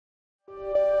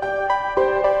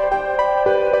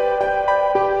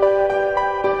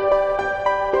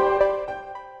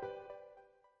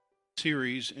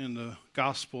Series in the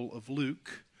Gospel of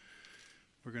Luke.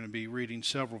 We're going to be reading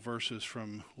several verses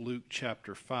from Luke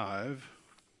chapter 5.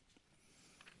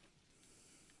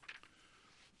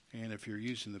 And if you're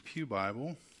using the Pew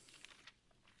Bible,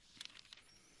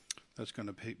 that's going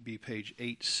to be page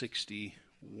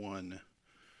 861.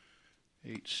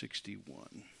 861.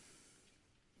 I'm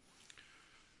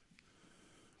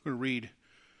going to read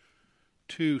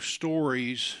two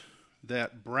stories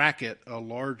that bracket a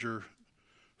larger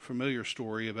familiar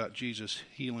story about Jesus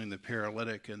healing the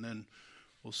paralytic, and then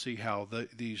we'll see how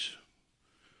these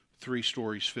three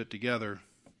stories fit together.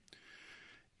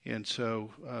 And so,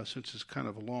 since it's kind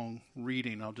of a long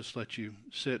reading, I'll just let you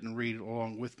sit and read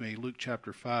along with me. Luke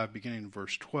chapter 5, beginning in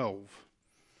verse 12.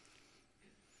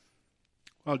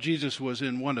 While Jesus was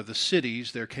in one of the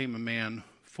cities, there came a man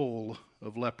full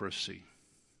of leprosy.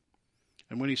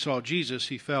 And when he saw Jesus,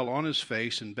 he fell on his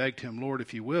face and begged him, "Lord,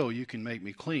 if you will, you can make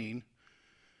me clean."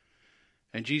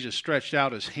 And Jesus stretched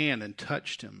out his hand and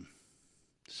touched him,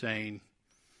 saying,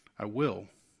 "I will,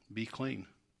 be clean."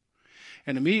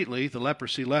 And immediately the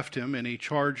leprosy left him, and he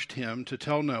charged him to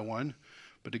tell no one,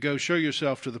 but to go show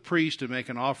yourself to the priest and make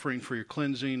an offering for your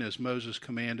cleansing, as Moses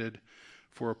commanded,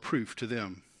 for a proof to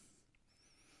them.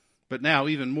 But now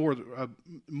even more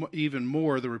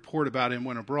the report about him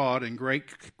went abroad, and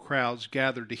great crowds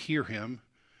gathered to hear him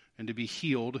and to be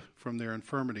healed from their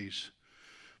infirmities.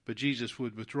 But Jesus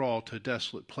would withdraw to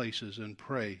desolate places and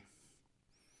pray.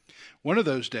 One of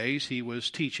those days he was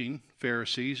teaching.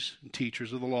 Pharisees and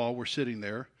teachers of the law were sitting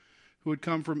there, who had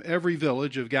come from every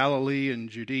village of Galilee and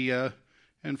Judea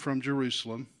and from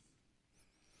Jerusalem.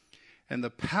 And the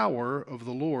power of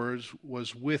the Lord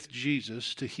was with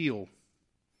Jesus to heal.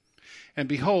 And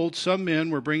behold, some men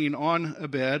were bringing on a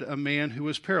bed a man who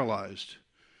was paralyzed.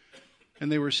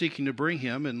 And they were seeking to bring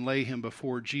him and lay him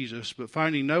before Jesus. But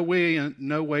finding no way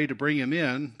to bring him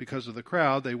in because of the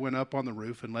crowd, they went up on the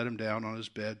roof and let him down on his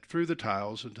bed through the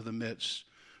tiles into the midst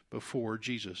before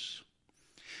Jesus.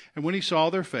 And when he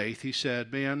saw their faith, he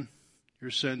said, "Man,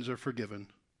 your sins are forgiven."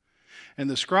 And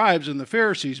the scribes and the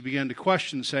Pharisees began to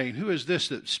question, saying, "Who is this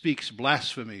that speaks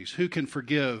blasphemies? Who can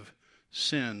forgive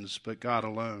sins but God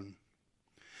alone?"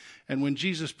 And when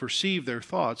Jesus perceived their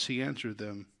thoughts, he answered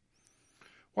them,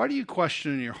 "Why do you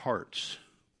question in your hearts?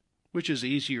 Which is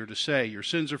easier to say, 'Your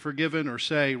sins are forgiven,' or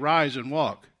say, 'Rise and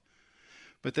walk'?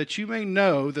 But that you may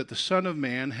know that the Son of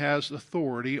Man has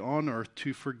authority on earth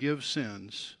to forgive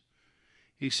sins,"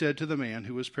 he said to the man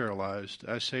who was paralyzed,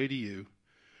 "I say to you,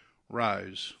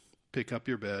 rise, pick up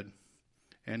your bed,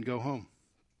 and go home."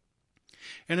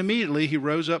 And immediately he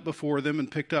rose up before them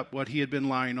and picked up what he had been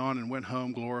lying on and went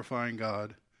home, glorifying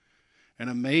God. And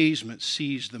amazement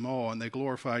seized them all, and they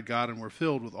glorified God and were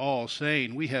filled with awe,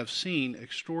 saying, "We have seen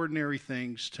extraordinary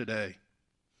things today."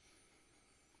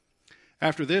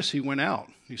 After this he went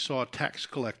out. He saw a tax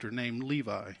collector named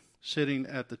Levi sitting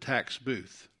at the tax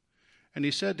booth. And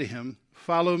he said to him,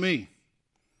 "Follow me."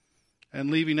 And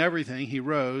leaving everything, he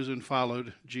rose and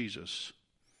followed Jesus.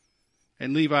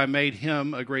 And Levi made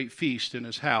him a great feast in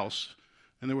his house,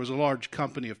 and there was a large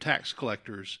company of tax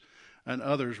collectors and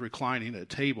others reclining at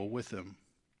table with them.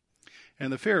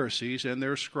 And the Pharisees and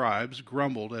their scribes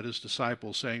grumbled at his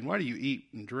disciples, saying, "Why do you eat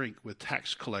and drink with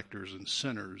tax collectors and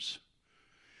sinners?"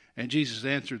 And Jesus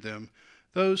answered them,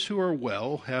 "Those who are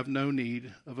well have no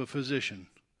need of a physician,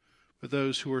 but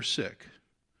those who are sick.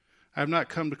 I have not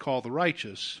come to call the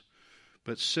righteous,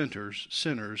 but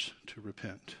sinners to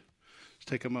repent." Let's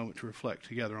take a moment to reflect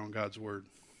together on God's word.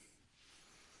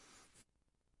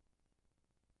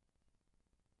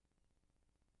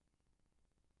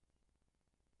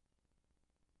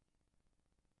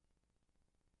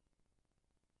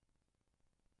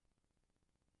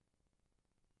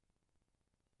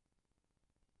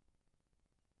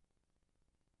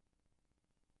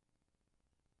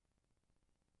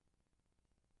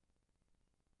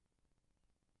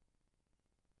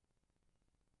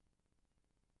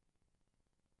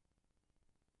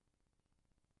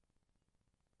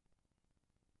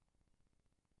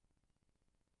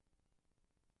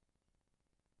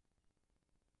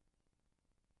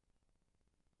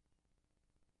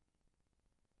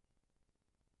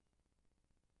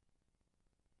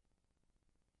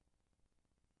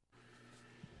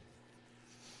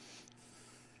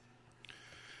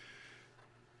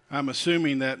 I'm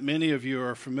assuming that many of you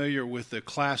are familiar with the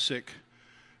classic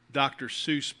Dr.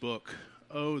 Seuss book,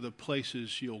 "Oh, the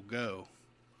Places You'll Go."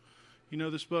 You know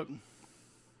this book?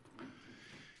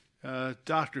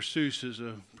 Dr. Seuss is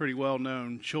a pretty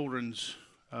well-known children's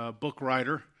book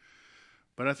writer,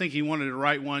 but I think he wanted to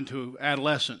write one to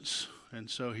adolescents,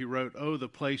 and so he wrote, "Oh, the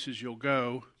Places You'll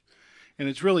Go." And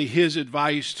it's really his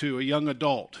advice to a young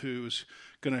adult who's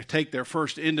going to take their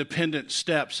first independent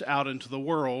steps out into the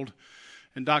world.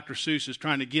 And Dr. Seuss is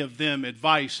trying to give them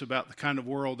advice about the kind of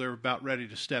world they're about ready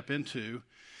to step into.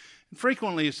 And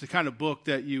frequently, it's the kind of book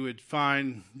that you would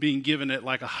find being given at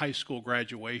like a high school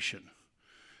graduation.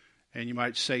 And you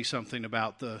might say something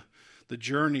about the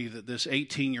journey that this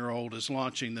 18-year-old is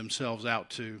launching themselves out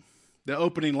to. The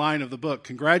opening line of the book,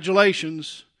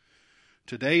 "Congratulations,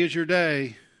 today is your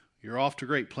day. You're off to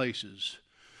great places.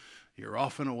 You're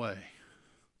off and away."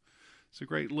 It's a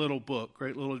great little book,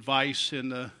 great little advice in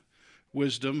the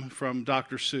wisdom from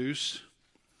Dr. Seuss.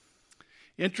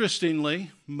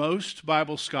 Interestingly, most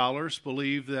Bible scholars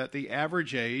believe that the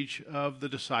average age of the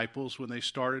disciples when they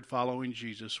started following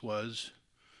Jesus was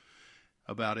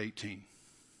about 18.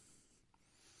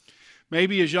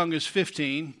 Maybe as young as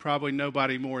 15, probably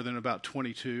nobody more than about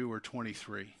 22 or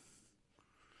 23.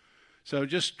 So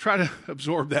just try to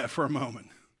absorb that for a moment.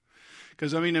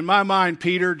 Because, in my mind,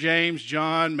 Peter, James,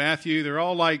 John, Matthew, they're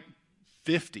all like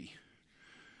 50.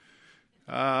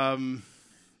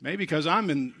 Maybe because I'm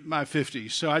in my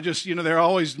 50s. So I just, they're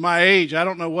always my age. I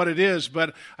don't know what it is,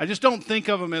 but I just don't think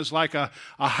of them as like a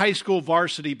high school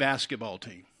varsity basketball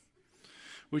team,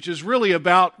 which is really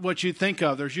about what you think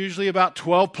of. There's usually about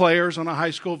 12 players on a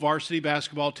high school varsity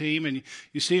basketball team, and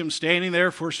you see them standing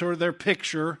there for sort of their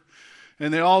picture,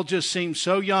 and they all just seem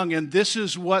so young. And this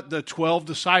is what the 12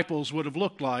 disciples would have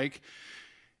looked like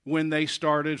when they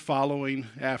started following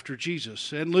after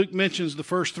Jesus. And Luke mentions the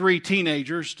first 3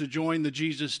 teenagers to join the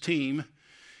Jesus team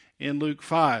in Luke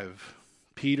 5.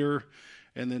 Peter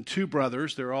and then 2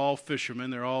 brothers. They're all fishermen.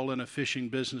 They're all in a fishing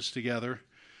business together.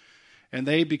 And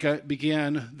they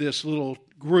began this little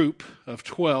group of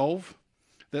 12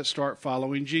 that start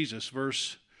following Jesus.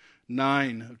 Verse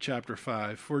 9 of chapter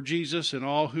 5. For Peter and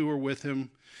all who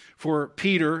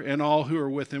were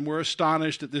with him were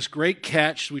astonished at this great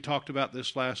catch, we talked about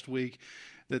this last week,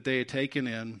 that they had taken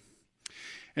in.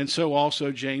 And so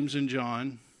also James and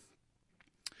John.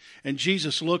 And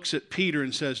Jesus looks at Peter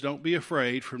and says, "Don't be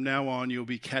afraid. From now on you'll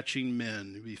be catching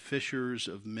men. You'll be fishers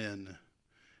of men."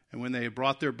 And when they had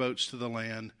brought their boats to the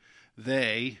land,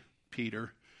 they,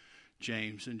 Peter,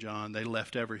 James, and John, they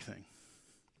left everything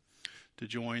to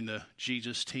join the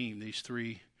Jesus team, these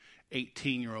 3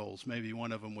 18-year-olds. Maybe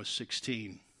one of them was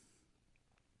 16.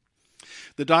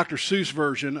 The Dr. Seuss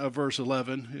version of verse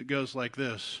 11, it goes like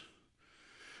this.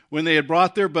 When they had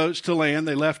brought their boats to land,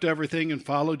 they left everything and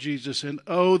followed Jesus, and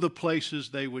oh, the places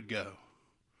they would go.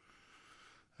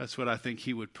 That's what I think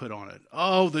he would put on it.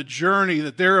 Oh, the journey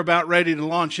that they're about ready to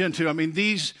launch into.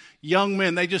 These young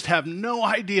men, they just have no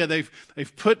idea. They've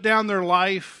put down their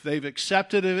life. They've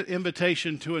accepted an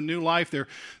invitation to a new life. They're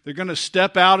going to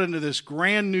step out into this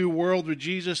grand new world with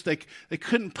Jesus. They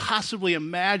couldn't possibly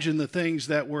imagine the things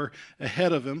that were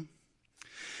ahead of them.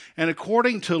 And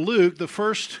according to Luke, the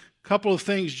first couple of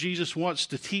things Jesus wants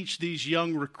to teach these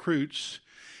young recruits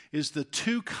is the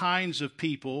 2 kinds of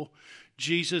people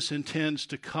Jesus intends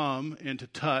to come and to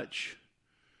touch,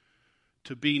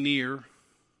 to be near,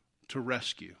 to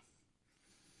rescue.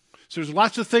 So there's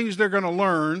lots of things they're going to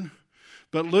learn,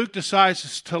 but Luke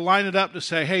decides to line it up to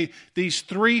say, hey, these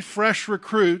 3 fresh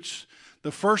recruits,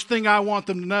 the first thing I want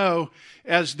them to know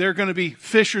as they're going to be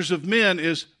fishers of men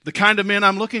is the kind of men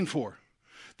I'm looking for.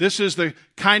 This is the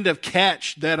kind of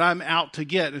catch that I'm out to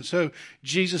get. And so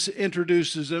Jesus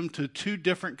introduces them to 2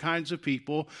 different kinds of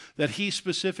people that he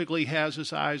specifically has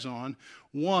his eyes on.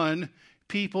 One,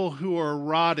 people who are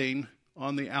rotting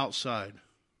on the outside.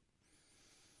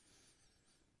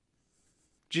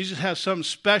 Jesus has some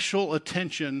special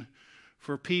attention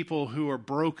for people who are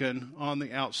broken on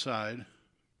the outside.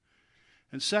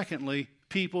 And secondly,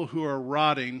 people who are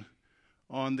rotting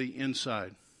on the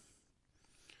inside.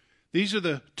 These are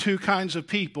the 2 kinds of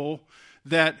people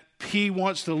that he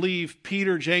wants to leave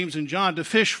Peter, James, and John to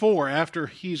fish for after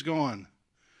he's gone.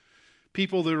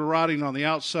 People that are rotting on the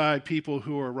outside, people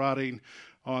who are rotting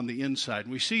on the inside.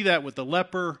 And we see that with the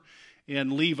leper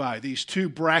and Levi, these 2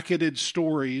 bracketed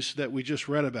stories that we just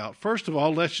read about. First of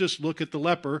all, let's just look at the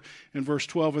leper in verse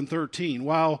 12 and 13.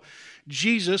 While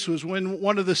Jesus was in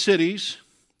one of the cities,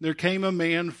 there came a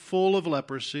man full of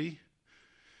leprosy.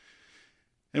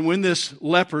 And when this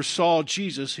leper saw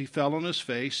Jesus, he fell on his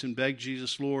face and begged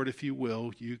Jesus, "Lord, if you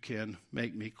will, you can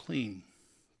make me clean."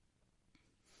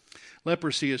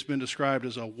 Leprosy has been described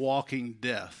as a walking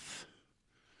death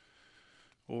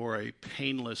or a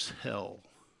painless hell.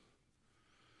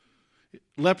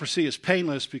 Leprosy is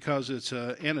painless because it's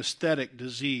an anesthetic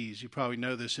disease. You probably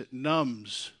know this. It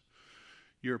numbs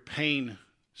your pain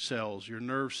cells, your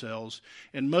nerve cells,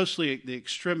 and mostly the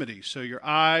extremities. So your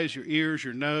eyes, your ears,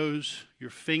 your nose, your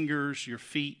fingers, your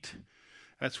feet.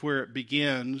 That's where it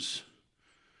begins.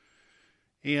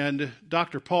 And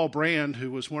Dr. Paul Brand,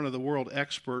 who was one of the world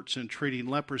experts in treating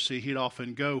leprosy, he'd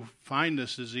often go find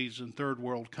this disease in third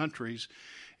world countries.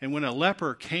 And when a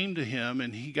leper came to him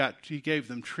and he gave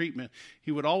them treatment,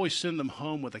 he would always send them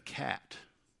home with a cat.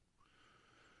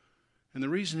 And the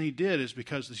reason he did is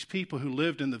because these people who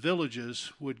lived in the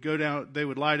villages would they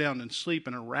would lie down and sleep,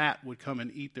 and a rat would come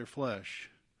and eat their flesh.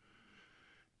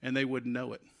 And they wouldn't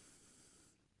know it.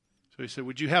 So he said,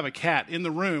 would you have a cat in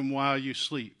the room while you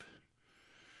sleep?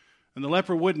 And the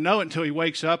leper wouldn't know it until he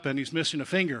wakes up and he's missing a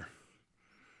finger,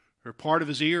 or part of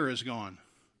his ear is gone.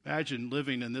 Imagine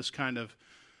living in this kind of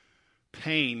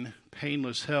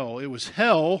painless hell. It was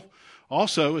hell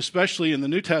also, especially in the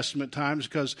New Testament times,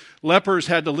 because lepers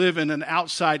had to live in an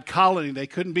outside colony. They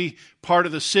couldn't be part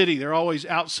of the city. They're always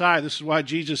outside. This is why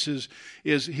Jesus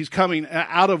he's coming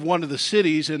out of one of the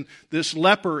cities, and this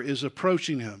leper is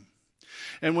approaching him.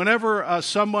 And whenever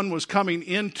someone was coming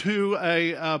into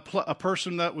a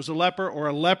person that was a leper, or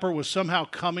a leper was somehow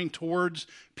coming towards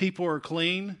people who are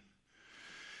clean,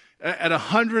 at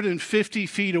 150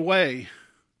 feet away,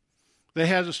 they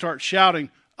had to start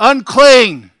shouting,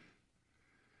 "Unclean!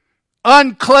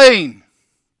 Unclean!"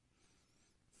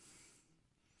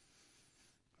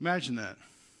 Imagine that.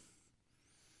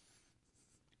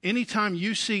 Anytime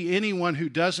you see anyone who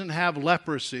doesn't have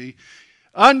leprosy,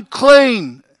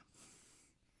 unclean!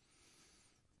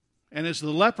 And as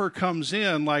the leper comes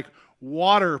in, like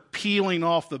water peeling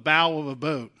off the bow of a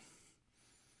boat,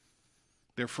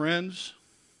 their friends,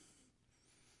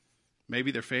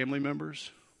 maybe their family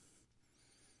members,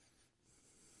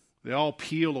 they all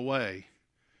peel away.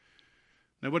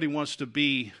 Nobody wants to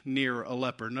be near a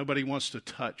leper. Nobody wants to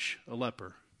touch a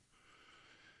leper.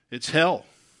 It's hell.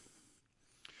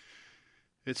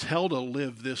 It's hell to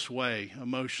live this way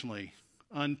emotionally,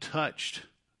 untouched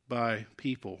by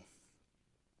people.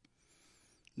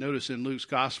 Notice in Luke's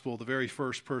gospel, the very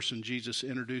first person Jesus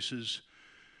introduces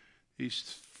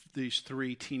these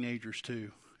three teenagers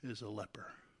to is a leper.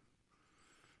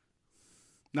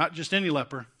 Not just any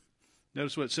leper.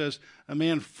 Notice what it says, a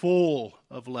man full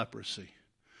of leprosy.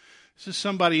 This is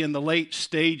somebody in the late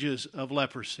stages of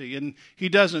leprosy. And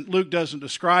Luke doesn't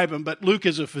describe him, but Luke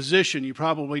is a physician. You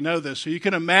probably know this. So you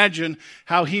can imagine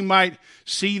how he might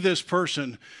see this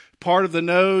person. Part of the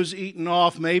nose eaten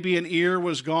off, maybe an ear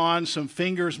was gone, some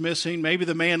fingers missing. Maybe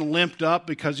the man limped up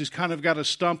because he's kind of got a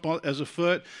stump as a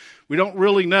foot. We don't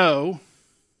really know.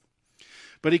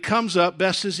 But he comes up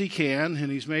best as he can,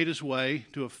 and he's made his way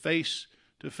to a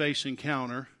face-to-face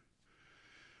encounter,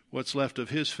 what's left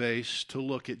of his face, to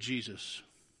look at Jesus.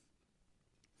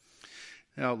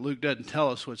 Now, Luke doesn't tell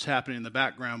us what's happening in the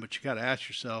background, but you got to ask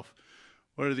yourself,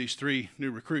 what are these three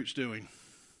new recruits doing?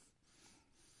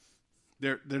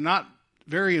 They're not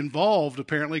very involved,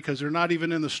 apparently, because they're not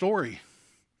even in the story.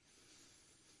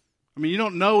 I mean, you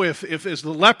don't know if as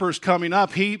the leper's coming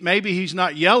up, maybe he's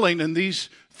not yelling, and these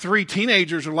three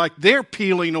teenagers are like, they're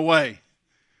peeling away.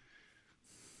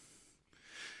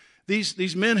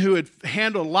 These men who had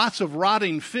handled lots of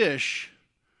rotting fish,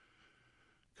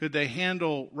 could they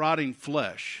handle rotting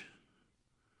flesh?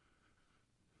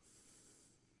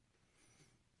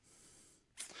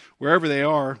 Wherever they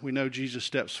are, we know Jesus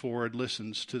steps forward,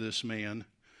 listens to this man.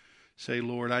 Say,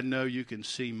 Lord, I know you can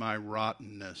see my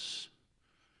rottenness.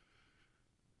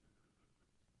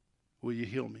 Will you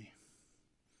heal me?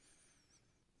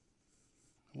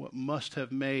 What must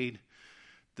have made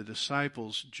the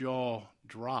disciples' jaw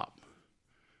drop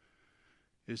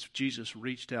is Jesus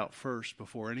reached out first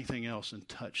before anything else and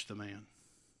touched the man.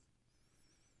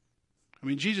 I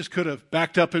mean, Jesus could have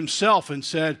backed up himself and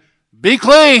said, be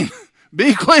clean!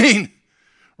 Be clean,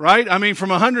 right? I mean,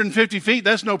 from 150 feet,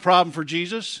 that's no problem for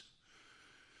Jesus.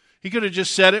 He could have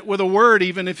just said it with a word,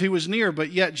 even if he was near. But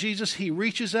yet, Jesus, he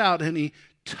reaches out and he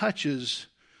touches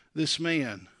this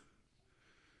man.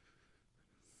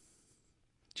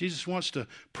 Jesus wants to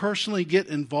personally get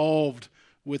involved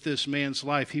with this man's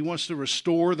life. He wants to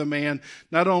restore the man,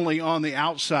 not only on the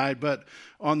outside, but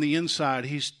on the inside.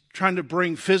 He's trying to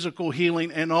bring physical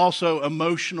healing and also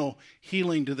emotional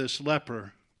healing to this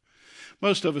leper.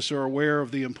 Most of us are aware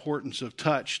of the importance of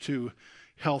touch to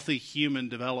healthy human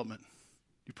development.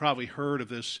 You've probably heard of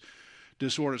this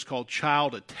disorder. It's called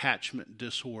child attachment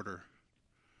disorder.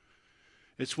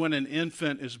 It's when an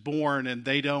infant is born and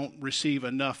they don't receive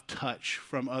enough touch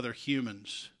from other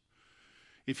humans.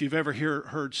 If you've ever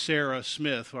heard Sarah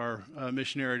Smith, our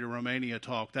missionary to Romania,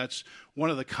 talk, that's one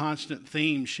of the constant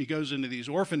themes. She goes into these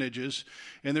orphanages,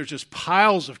 and there's just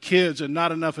piles of kids and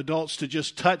not enough adults to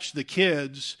just touch the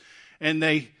kids, and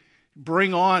they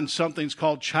bring on something's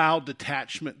called child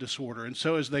detachment disorder. And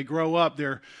so as they grow up,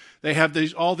 they have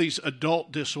all these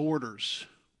adult disorders.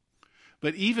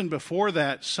 But even before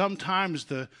that, sometimes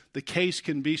the case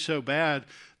can be so bad,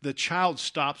 the child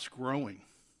stops growing.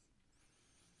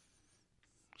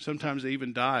 Sometimes they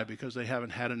even die because they haven't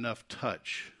had enough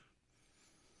touch.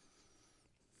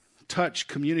 Touch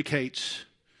communicates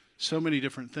so many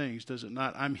different things, does it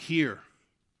not? I'm here.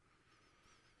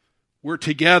 We're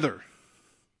together.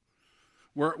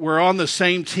 We're on the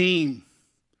same team.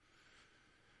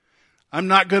 I'm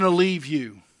not going to leave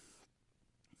you.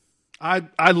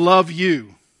 I love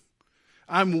you.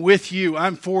 I'm with you.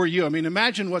 I'm for you. I mean,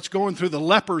 imagine what's going through the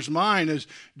leper's mind as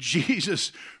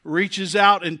Jesus reaches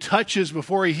out and touches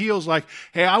before he heals. Like,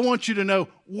 hey, I want you to know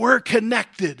we're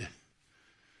connected.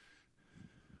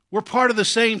 We're part of the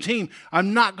same team.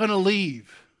 I'm not going to leave.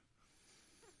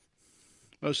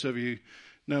 Most of you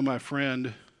know my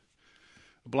friend,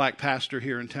 a black pastor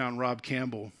here in town, Rob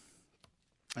Campbell.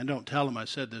 And don't tell him I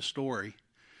said this story.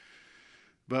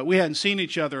 But we hadn't seen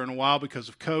each other in a while because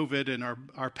of COVID, and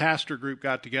our pastor group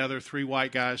got together, 3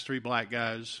 white guys, 3 black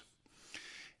guys.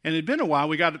 And it had been a while.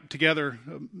 We got together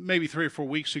maybe 3 or 4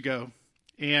 weeks ago,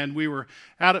 and we were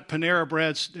out at Panera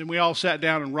Bread, and we all sat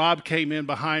down, and Rob came in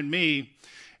behind me,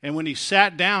 and when he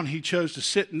sat down, he chose to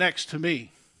sit next to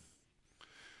me.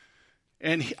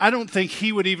 And I don't think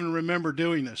he would even remember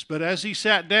doing this, but as he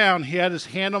sat down, he had his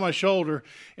hand on my shoulder,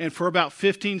 and for about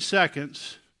 15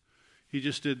 seconds, he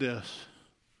just did this.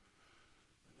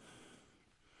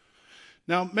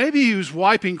 Now, maybe he was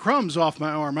wiping crumbs off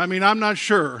my arm. I mean, I'm not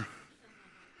sure.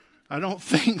 I don't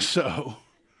think so.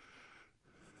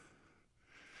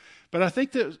 But I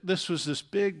think that this was this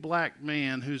big black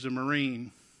man who's a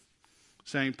Marine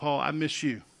saying, Paul, I miss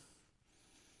you.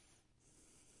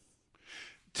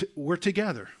 We're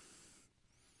together.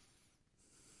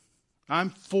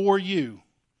 I'm for you.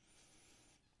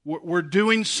 We're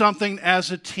doing something as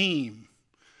a team.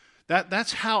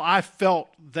 That's how I felt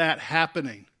that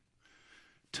happening.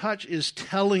 Touch is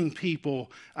telling people,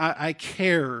 I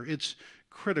care. It's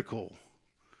critical.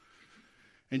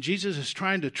 And Jesus is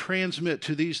trying to transmit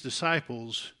to these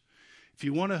disciples, if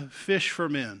you want to fish for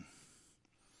men,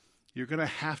 you're going to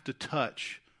have to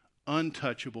touch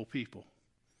untouchable people.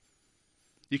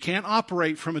 You can't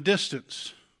operate from a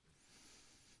distance.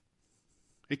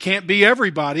 It can't be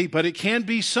everybody, but it can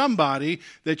be somebody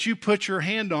that you put your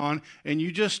hand on and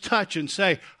you just touch and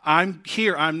say, I'm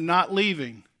here, I'm not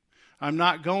leaving. I'm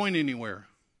not going anywhere.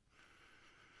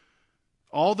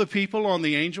 All the people on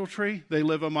the angel tree, they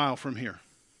live a mile from here.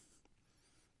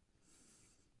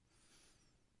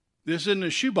 This isn't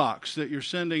a shoebox that you're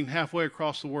sending halfway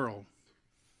across the world.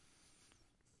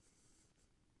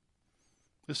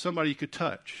 It's somebody you could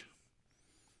touch.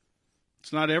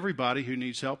 It's not everybody who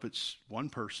needs help. It's one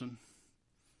person.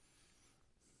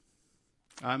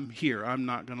 I'm here. I'm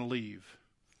not going to leave.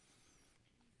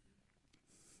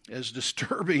 As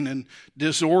disturbing and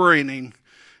disorienting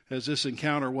as this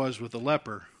encounter was with the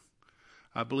leper,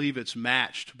 I believe it's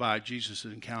matched by Jesus'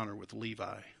 encounter with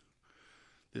Levi,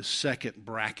 this second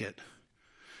bracket.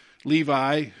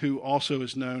 Levi, who also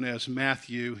is known as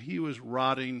Matthew, he was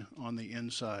rotting on the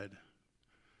inside.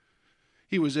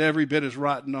 He was every bit as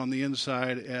rotten on the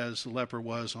inside as the leper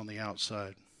was on the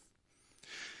outside.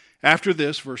 After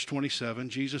this, verse 27,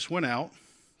 Jesus went out,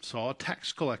 saw a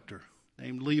tax collector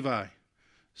named Levi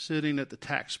sitting at the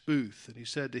tax booth, and he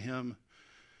said to him,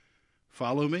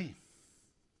 "Follow me."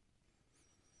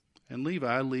 And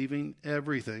Levi, leaving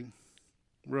everything,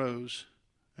 rose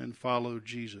and followed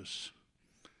Jesus.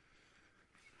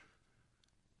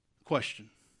 Question: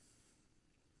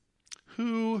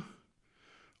 who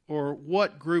or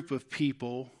what group of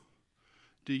people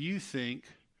do you think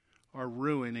are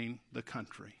ruining the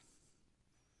country?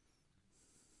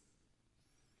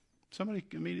 Somebody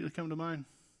immediately come to mind?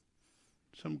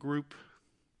 Some group?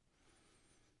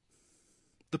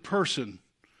 The person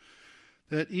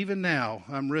that even now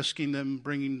I'm risking them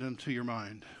bringing them to your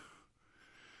mind.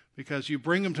 Because you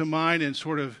bring them to mind and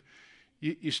sort of,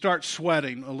 you start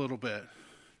sweating a little bit.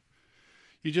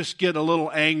 You just get a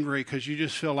little angry because you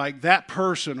just feel like that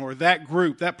person or that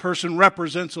group, that person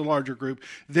represents a larger group.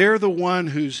 They're the one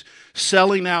who's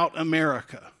selling out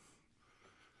America.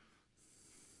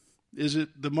 Is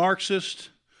it the Marxist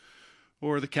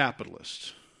or the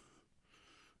capitalist?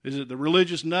 Is it the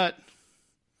religious nut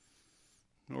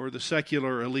or the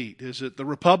secular elite? Is it the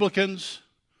Republicans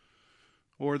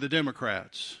or the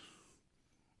Democrats?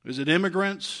 Is it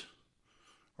immigrants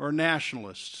or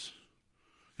nationalists?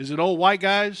 Is it old white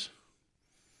guys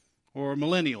or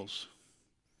millennials?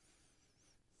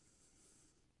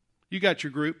 You got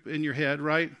your group in your head,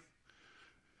 right?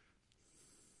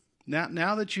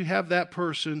 Now that you have that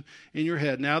person in your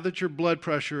head, now that your blood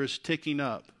pressure is ticking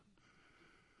up,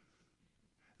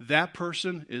 that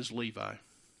person is Levi.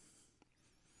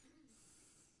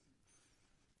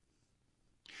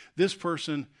 This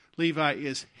person, Levi,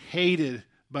 is hated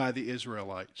by the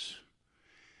Israelites.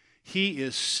 He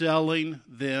is selling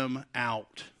them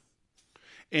out.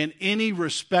 And any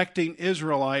respecting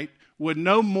Israelite would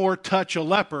no more touch a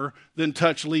leper than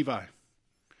touch Levi.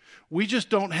 We just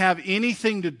don't have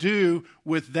anything to do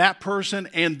with that person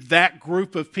and that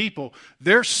group of people.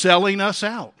 They're selling us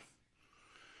out.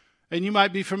 And you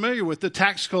might be familiar with the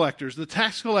tax collectors. The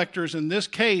tax collectors in this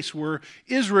case were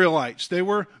Israelites. They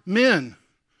were men.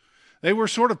 They were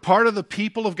sort of part of the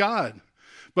people of God.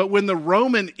 But when the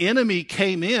Roman enemy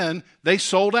came in, they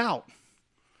sold out.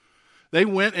 They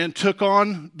went and took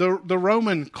on the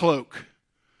Roman cloak.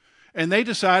 And they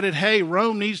decided, hey,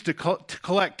 Rome needs to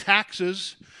collect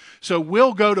taxes, so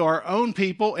we'll go to our own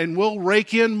people and we'll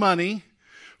rake in money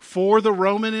for the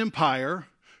Roman Empire,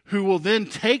 who will then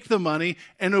take the money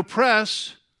and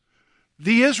oppress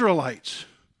the Israelites.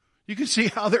 You can see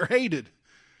how they're hated.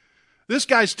 This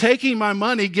guy's taking my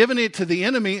money, giving it to the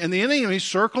enemy, and the enemy's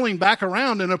circling back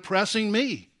around and oppressing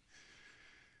me.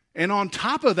 And on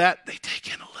top of that, they take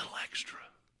in a little extra.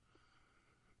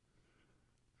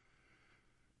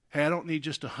 Hey, I don't need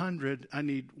just 100, I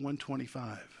need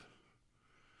 125.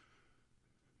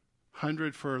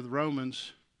 100 for the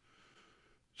Romans,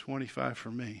 25 for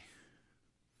me.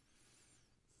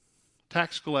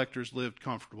 Tax collectors lived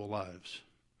comfortable lives.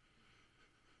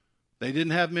 They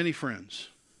didn't have many friends,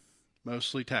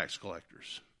 mostly tax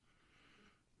collectors.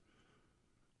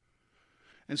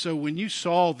 And so when you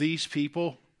saw these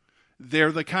people,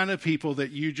 they're the kind of people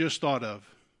that you just thought of.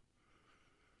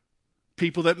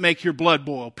 People that make your blood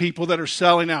boil, people that are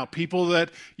selling out, people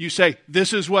that you say,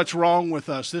 this is what's wrong with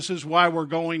us, this is why we're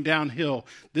going downhill.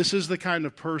 This is the kind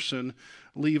of person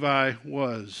Levi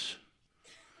was.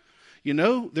 You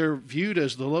know, they're viewed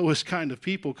as the lowest kind of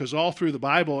people because all through the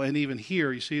Bible and even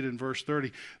here, you see it in verse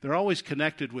 30, they're always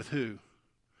connected with who?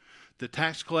 The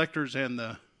tax collectors and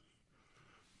the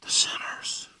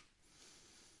sinners.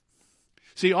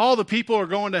 See, all the people are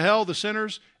going to hell, the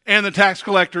sinners, and the tax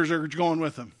collectors are going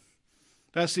with them.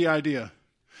 That's the idea.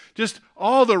 Just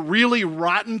all the really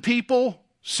rotten people,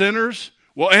 sinners,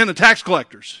 well, and the tax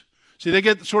collectors. See, they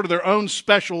get sort of their own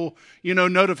special,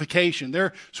 notification.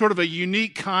 They're sort of a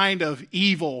unique kind of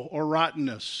evil or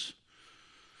rottenness.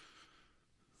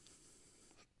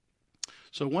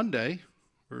 So one day,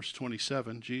 verse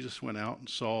 27, Jesus went out and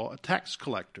saw a tax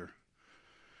collector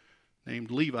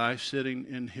named Levi sitting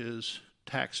in his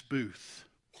tax booth.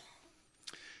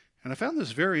 And I found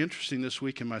this very interesting this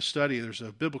week in my study. There's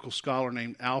a biblical scholar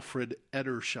named Alfred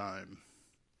Edersheim.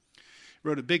 He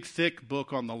wrote a big, thick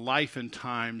book on the life and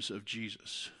times of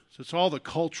Jesus. So it's all the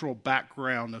cultural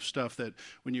background of stuff that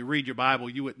when you read your Bible,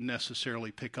 you wouldn't necessarily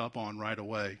pick up on right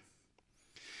away.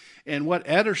 And what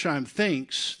Edersheim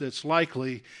thinks that's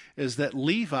likely is that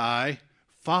Levi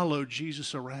followed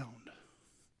Jesus around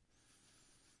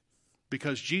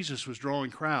because Jesus was drawing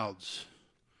crowds.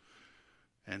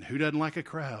 And who doesn't like a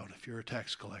crowd if you're a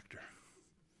tax collector?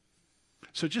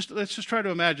 So let's just try to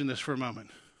imagine this for a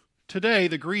moment. Today,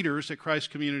 the greeters at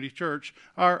Christ Community Church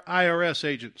are IRS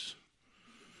agents.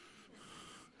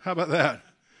 How about that?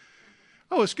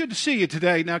 Oh, it's good to see you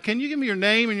today. Now, can you give me your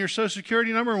name and your social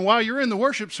security number? And while you're in the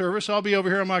worship service, I'll be over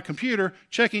here on my computer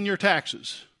checking your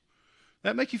taxes.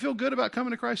 That make you feel good about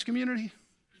coming to Christ Community?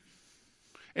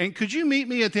 And could you meet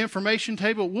me at the information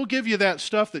table? We'll give you that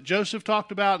stuff that Joseph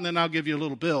talked about, and then I'll give you a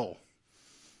little bill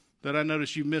that I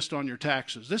noticed you missed on your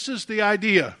taxes. This is the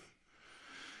idea.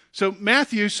 So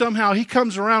Matthew, somehow, he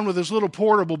comes around with his little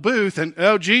portable booth, and,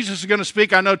 Jesus is going to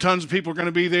speak. I know tons of people are going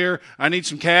to be there. I need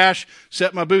some cash.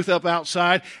 Set my booth up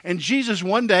outside. And Jesus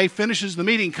one day finishes the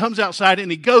meeting, comes outside, and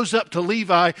he goes up to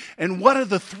Levi, and what are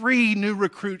the three new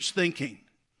recruits thinking?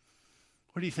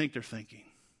 What do you think they're thinking?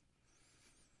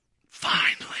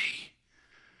 Finally,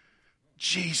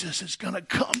 Jesus is going to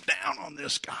come down on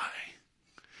this guy.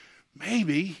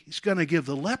 Maybe he's going to give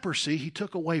the leprosy he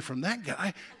took away from that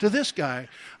guy to this guy.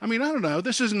 I mean, I don't know.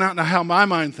 This is not how my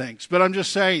mind thinks, but I'm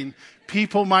just saying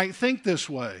people might think this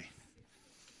way.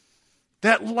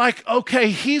 That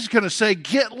okay, he's going to say,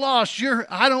 get lost.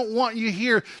 I don't want you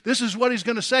here. This is what he's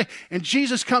going to say. And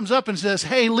Jesus comes up and says,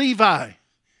 hey, Levi,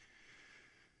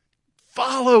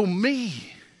 follow me.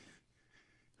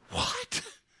 What?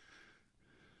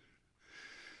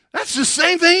 That's the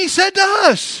same thing he said to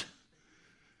us.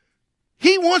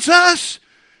 He wants us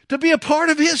to be a part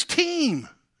of his team.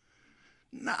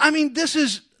 I mean, this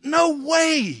is no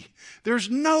way. There's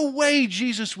no way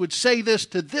Jesus would say this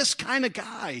to this kind of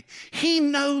guy. He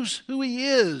knows who he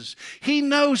is. He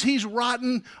knows he's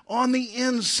rotten on the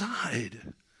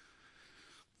inside.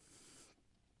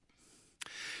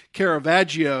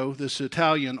 Caravaggio, this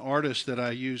Italian artist that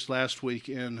I used last week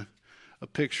in a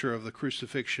picture of the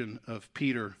crucifixion of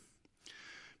Peter,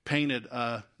 painted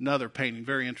another painting,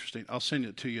 very interesting. I'll send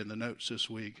it to you in the notes this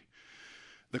week.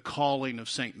 The Calling of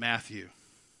St. Matthew.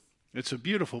 It's a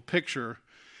beautiful picture,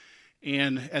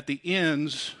 and at the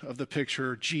ends of the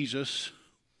picture, Jesus,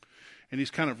 and he's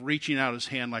kind of reaching out his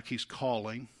hand like he's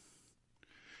calling.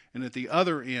 And at the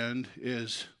other end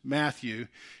is Matthew.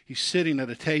 He's sitting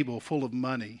at a table full of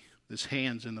money, his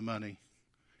hands in the money,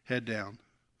 head down.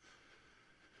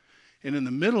 And in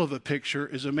the middle of the picture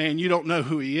is a man, you don't know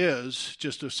who he is,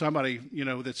 just somebody,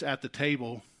 that's at the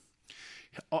table.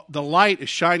 The light is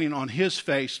shining on his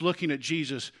face, looking at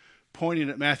Jesus, pointing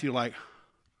at Matthew like.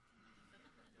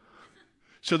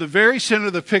 So the very center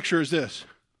of the picture is this.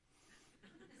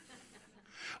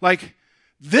 Like,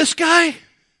 this guy?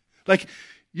 Like,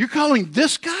 you're calling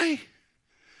this guy?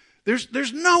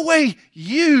 There's no way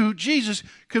you, Jesus,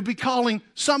 could be calling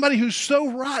somebody who's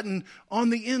so rotten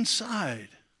on the inside.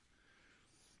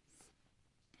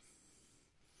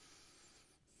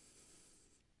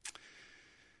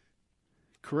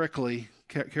 Correctly,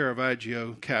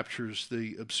 Caravaggio captures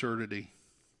the absurdity.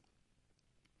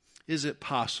 Is it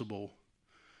possible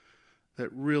that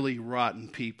really rotten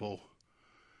people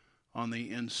on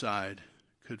the inside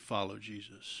could follow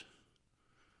Jesus?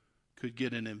 Could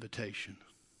get an invitation?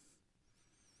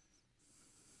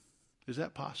 Is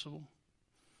that possible?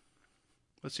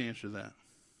 What's the answer to that?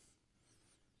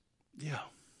 Yeah.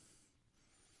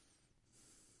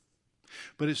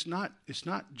 But it's not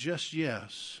just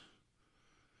yes.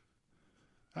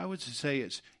 I would say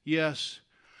it's yes,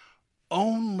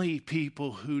 only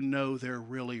people who know they're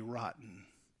really rotten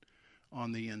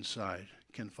on the inside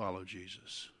can follow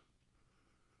Jesus.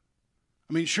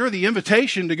 I mean, sure, the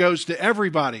invitation goes to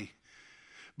everybody,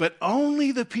 but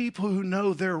only the people who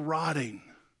know they're rotting.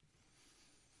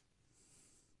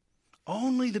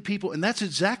 Only the people, and that's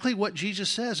exactly what Jesus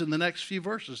says in the next few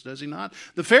verses, does he not?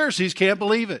 The Pharisees can't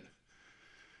believe it.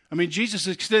 I mean, Jesus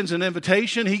extends an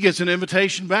invitation. He gets an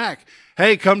invitation back.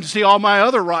 Hey, come to see all my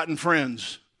other rotten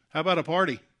friends. How about a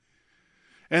party?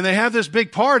 And they have this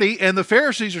big party, and the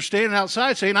Pharisees are standing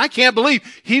outside saying, I can't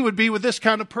believe he would be with this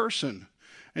kind of person.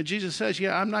 And Jesus says,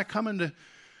 yeah, I'm not coming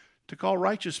to call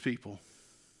righteous people.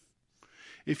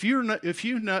 If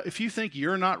you think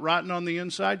you're not rotten on the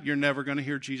inside, you're never going to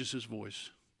hear Jesus' voice.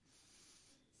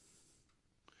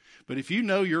 But if you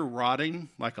know you're rotting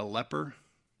like a leper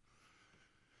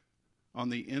on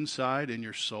the inside in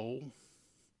your soul,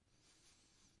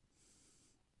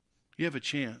 you have a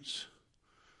chance.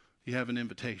 You have an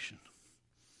invitation.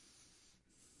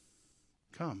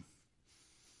 Come.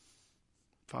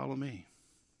 Follow me.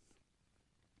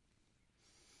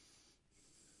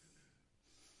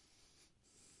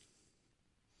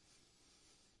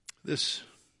 This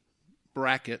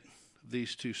bracket,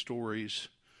 these two stories,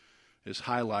 is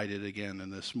highlighted again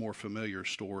in this more familiar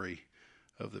story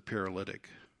of the paralytic.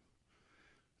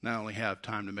 Now I only have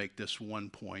time to make this one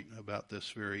point about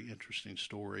this very interesting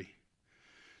story.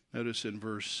 Notice in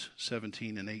verse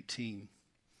 17 and 18.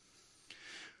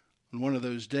 On one of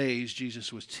those days,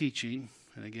 Jesus was teaching,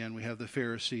 and again we have the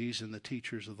Pharisees and the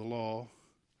teachers of the law,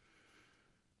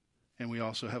 and we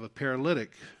also have a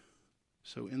paralytic.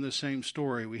 So in the same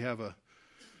story, we have a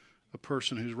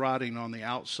person who's rotting on the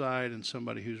outside and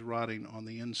somebody who's rotting on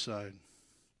the inside.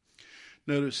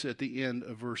 Notice at the end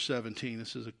of verse 17,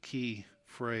 this is a key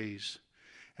phrase.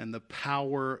 And the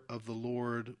power of the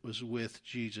Lord was with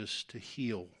Jesus to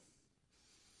heal.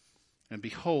 And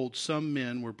behold, some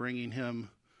men were bringing him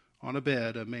on a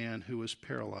bed, a man who was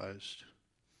paralyzed.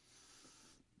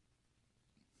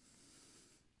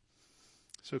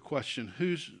 So question,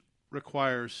 who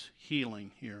requires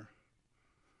healing here?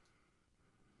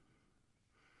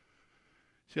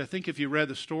 See, I think if you read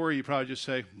the story, you'd probably just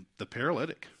say, the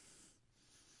paralytic.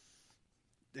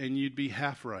 And you'd be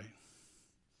half right.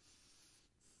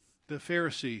 The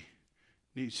Pharisee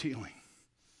needs healing.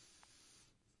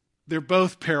 They're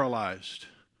both paralyzed.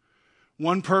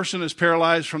 One person is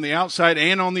paralyzed from the outside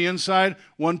and on the inside.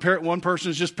 One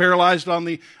person is just paralyzed on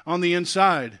the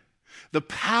inside. The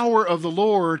power of the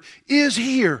Lord is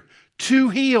here to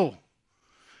heal.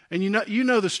 And you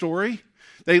know the story.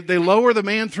 They lower the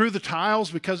man through the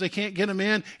tiles because they can't get him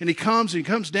in, and he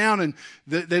comes down, and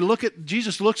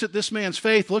Jesus looks at this man's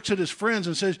faith, looks at his friends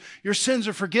and says, your sins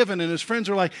are forgiven. And his friends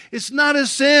are like, it's not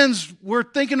his sins. We're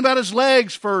thinking about his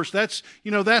legs first. That's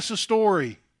the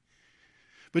story.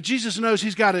 But Jesus knows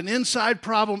he's got an inside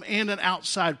problem and an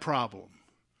outside problem.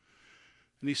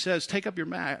 And he says, take up your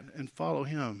mat and follow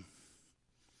him.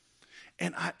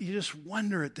 And you just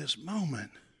wonder at this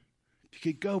moment, if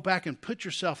you could go back and put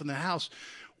yourself in the house,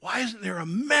 why isn't there a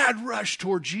mad rush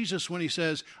toward Jesus when he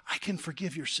says, I can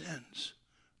forgive your sins?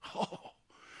 Oh,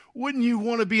 wouldn't you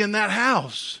want to be in that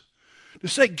house? To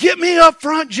say, get me up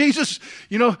front, Jesus.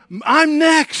 I'm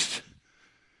next.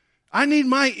 I need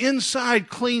my inside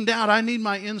cleaned out. I need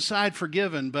my inside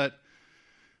forgiven. But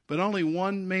only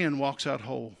one man walks out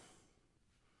whole.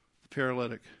 The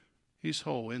paralytic. He's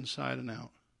whole inside and out.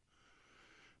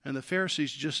 And the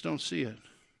Pharisees just don't see it.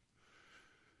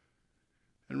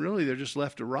 And really, they're just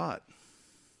left to rot.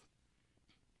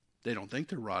 They don't think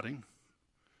they're rotting.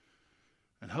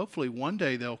 And hopefully one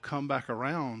day they'll come back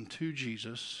around to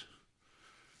Jesus.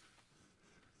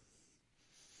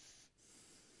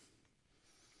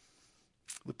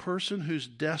 The person who's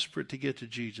desperate to get to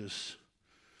Jesus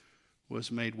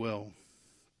was made well.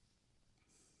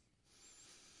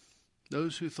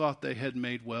 Those who thought they had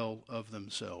made well of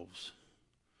themselves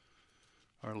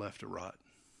are left to rot.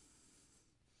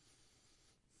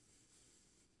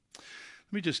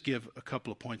 Let me just give a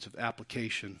couple of points of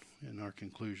application in our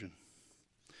conclusion.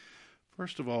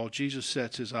 First of all, Jesus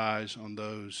sets his eyes on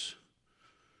those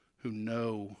who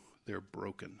know they're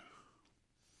broken.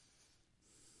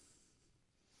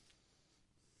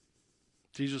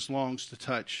 Jesus longs to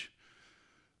touch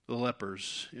the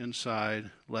lepers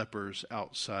inside, lepers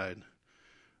outside,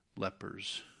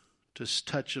 lepers. To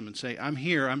touch them and say, I'm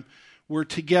here, we're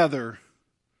together,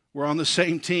 we're on the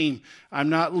same team, I'm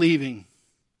not leaving.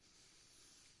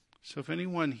 So if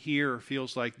anyone here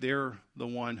feels like they're the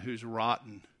one who's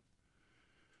rotten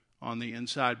on the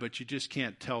inside, but you just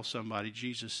can't tell somebody,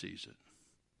 Jesus sees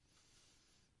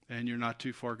it. And you're not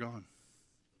too far gone.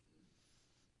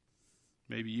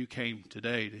 Maybe you came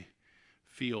today to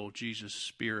feel Jesus'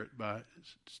 spirit by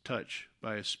touch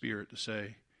by his spirit to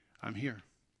say, I'm here.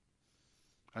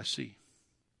 I see.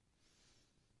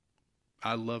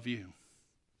 I love you.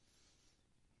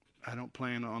 I don't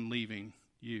plan on leaving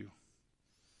you.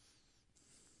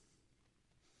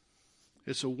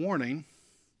 It's a warning,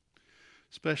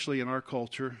 especially in our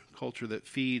culture that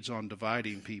feeds on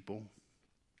dividing people.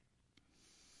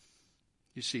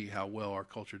 You see how well our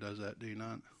culture does that, do you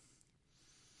not?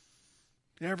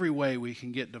 Every way we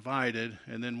can get divided,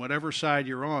 and then whatever side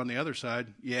you're on, the other side,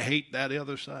 you hate that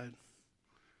other side.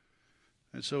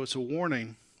 And so it's a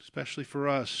warning, especially for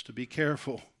us, to be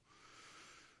careful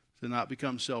to not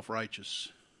become self-righteous,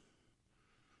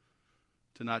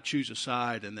 to not choose a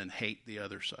side and then hate the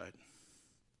other side.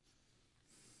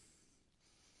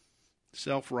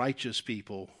 Self-righteous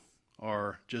people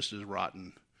are just as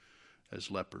rotten as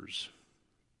lepers.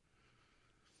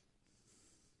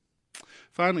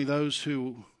 Finally, those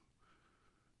who,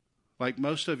 like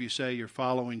most of you say, you're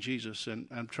following Jesus, and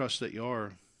I trust that you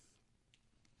are.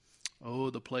 Oh,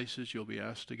 the places you'll be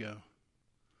asked to go.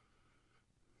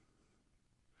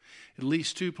 At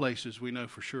least two places we know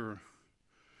for sure.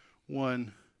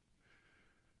 One,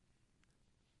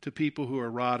 to people who are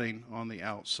rotting on the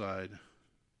outside.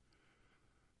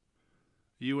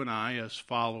 You and I, as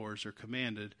followers, are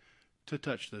commanded to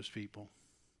touch those people.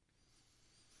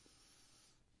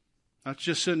 Not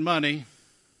just send money,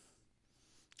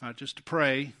 not just to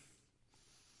pray,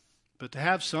 but to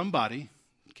have somebody.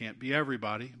 It can't be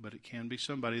everybody, but it can be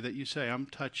somebody that you say, I'm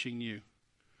touching you.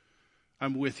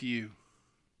 I'm with you.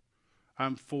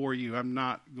 I'm for you. I'm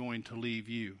not going to leave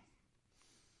you.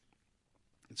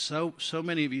 And so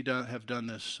many of you have done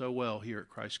this so well here at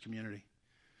Christ Community.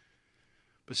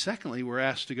 But secondly, we're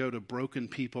asked to go to broken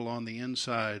people on the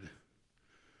inside.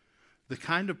 The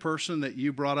kind of person that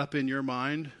you brought up in your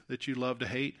mind that you love to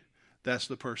hate, that's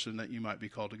the person that you might be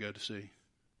called to go to see.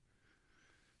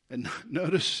 And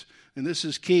notice, and this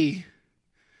is key,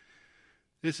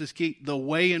 the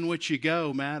way in which you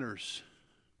go matters.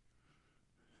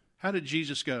 How did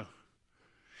Jesus go?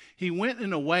 He went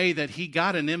in a way that he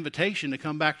got an invitation to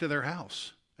come back to their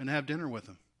house and have dinner with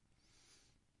them.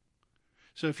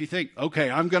 So if you think, okay,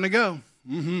 I'm going to go.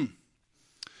 I'm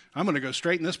going to go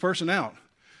straighten this person out.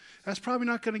 That's probably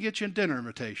not going to get you a dinner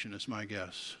invitation, is my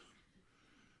guess.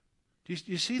 Do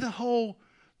you see the whole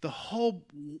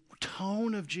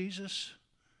tone of Jesus?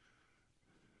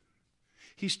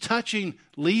 He's touching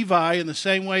Levi in the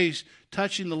same way he's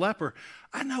touching the leper.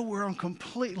 I know we're on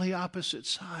completely opposite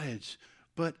sides.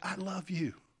 but I love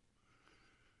you.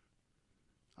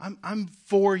 I'm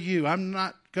for you. I'm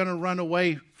not going to run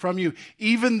away from you,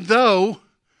 even though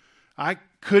I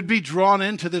could be drawn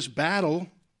into this battle.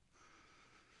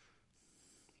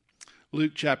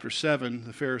 Luke chapter 7,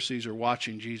 the Pharisees are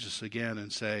watching Jesus again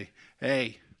and say,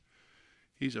 hey,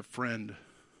 he's a friend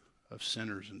of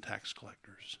sinners and tax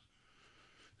collectors.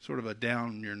 Sort of a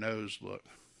down-your-nose look.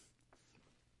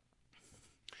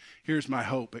 Here's my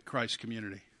hope at Christ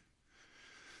Community.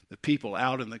 The people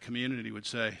out in the community would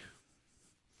say,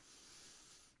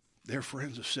 they're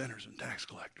friends of sinners and tax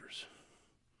collectors.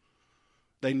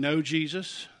 They know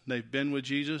Jesus, they've been with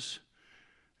Jesus,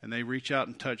 and they reach out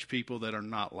and touch people that are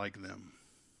not like them.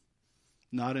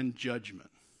 Not in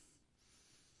judgment,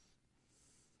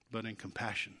 but in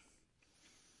compassion.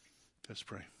 Let's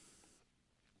pray.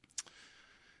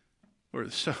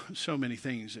 Lord, so many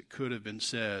things that could have been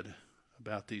said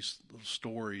about these little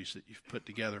stories that you've put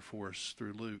together for us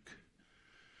through Luke.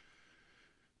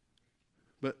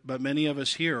 But many of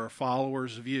us here are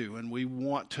followers of you, and we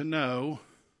want to know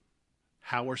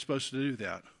how we're supposed to do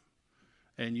that.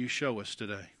 And you show us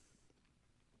today.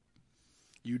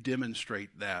 You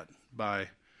demonstrate that by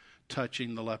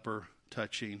touching the leper,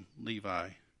 touching Levi.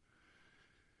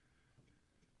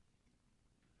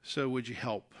 So would you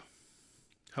help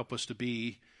us to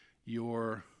be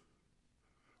your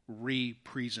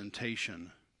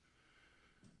representation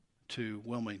to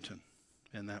Wilmington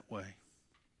in that way.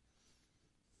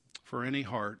 For any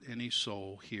heart, any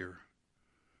soul here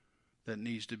that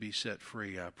needs to be set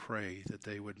free, I pray that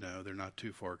they would know they're not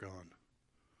too far gone.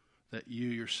 That you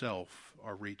yourself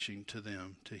are reaching to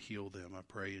them to heal them. I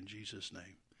pray in Jesus'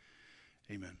 name.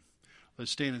 Amen.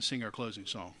 Let's stand and sing our closing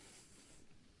song.